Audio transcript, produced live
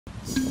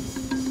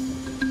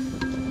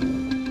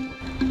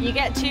You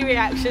get two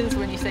reactions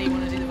when you say you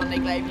want to do the Vendée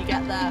Globe. You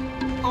get the,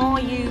 are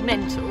you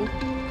mental?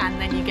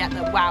 And then you get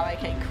the, wow,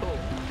 okay, cool.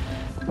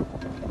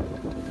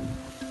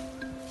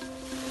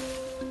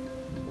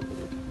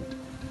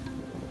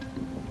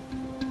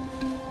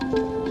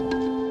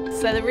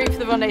 So the route for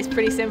the Vendée is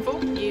pretty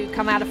simple. You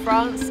come out of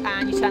France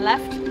and you turn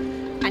left,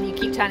 and you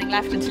keep turning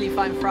left until you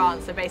find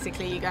France. So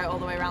basically you go all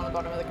the way around the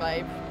bottom of the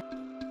globe.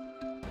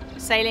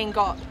 Sailing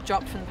got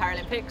dropped from the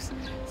Paralympics,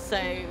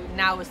 so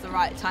now was the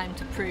right time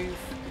to prove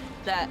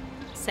that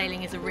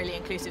sailing is a really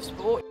inclusive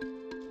sport.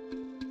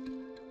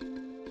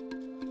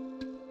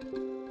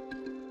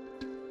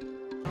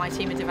 My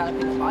team are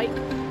developing a bike,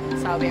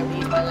 so I'll be able to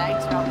use my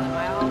legs rather than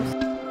my arms.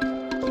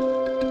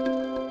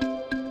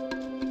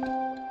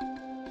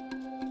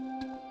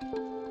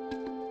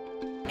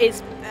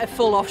 It's a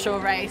full offshore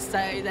race,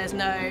 so there's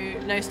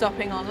no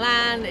stopping on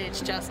land.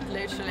 It's just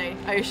literally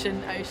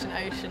ocean, ocean,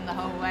 ocean the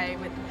whole way,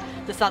 with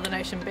the Southern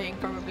Ocean being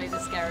probably the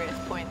scariest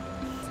point.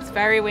 It's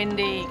very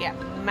windy, you get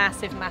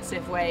massive,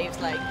 massive waves,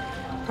 like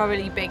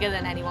probably bigger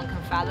than anyone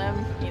can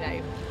fathom, you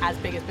know, as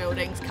big as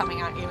buildings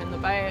coming at you in the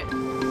boat.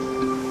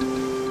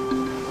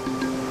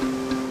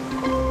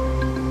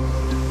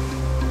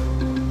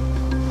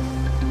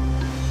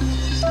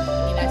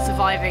 You know,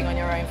 surviving on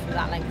your own for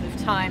that length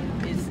of time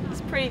is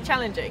pretty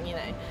challenging, you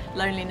know.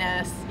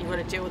 Loneliness, you've got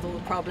to deal with all the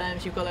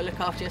problems, you've got to look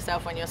after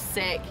yourself when you're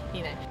sick,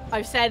 you know.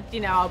 I've said, you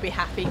know, I'll be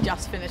happy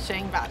just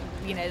finishing, but,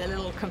 you know, the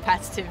little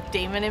competitive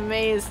demon in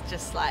me is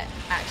just like,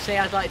 actually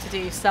I'd like to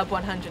do sub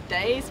 100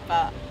 days,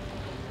 but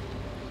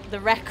the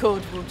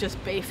record will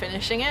just be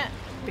finishing it,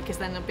 because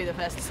then I'll be the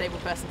first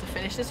disabled person to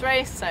finish this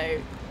race,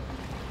 so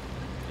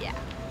yeah,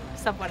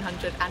 sub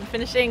 100 and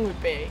finishing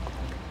would be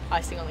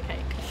icing on the cake.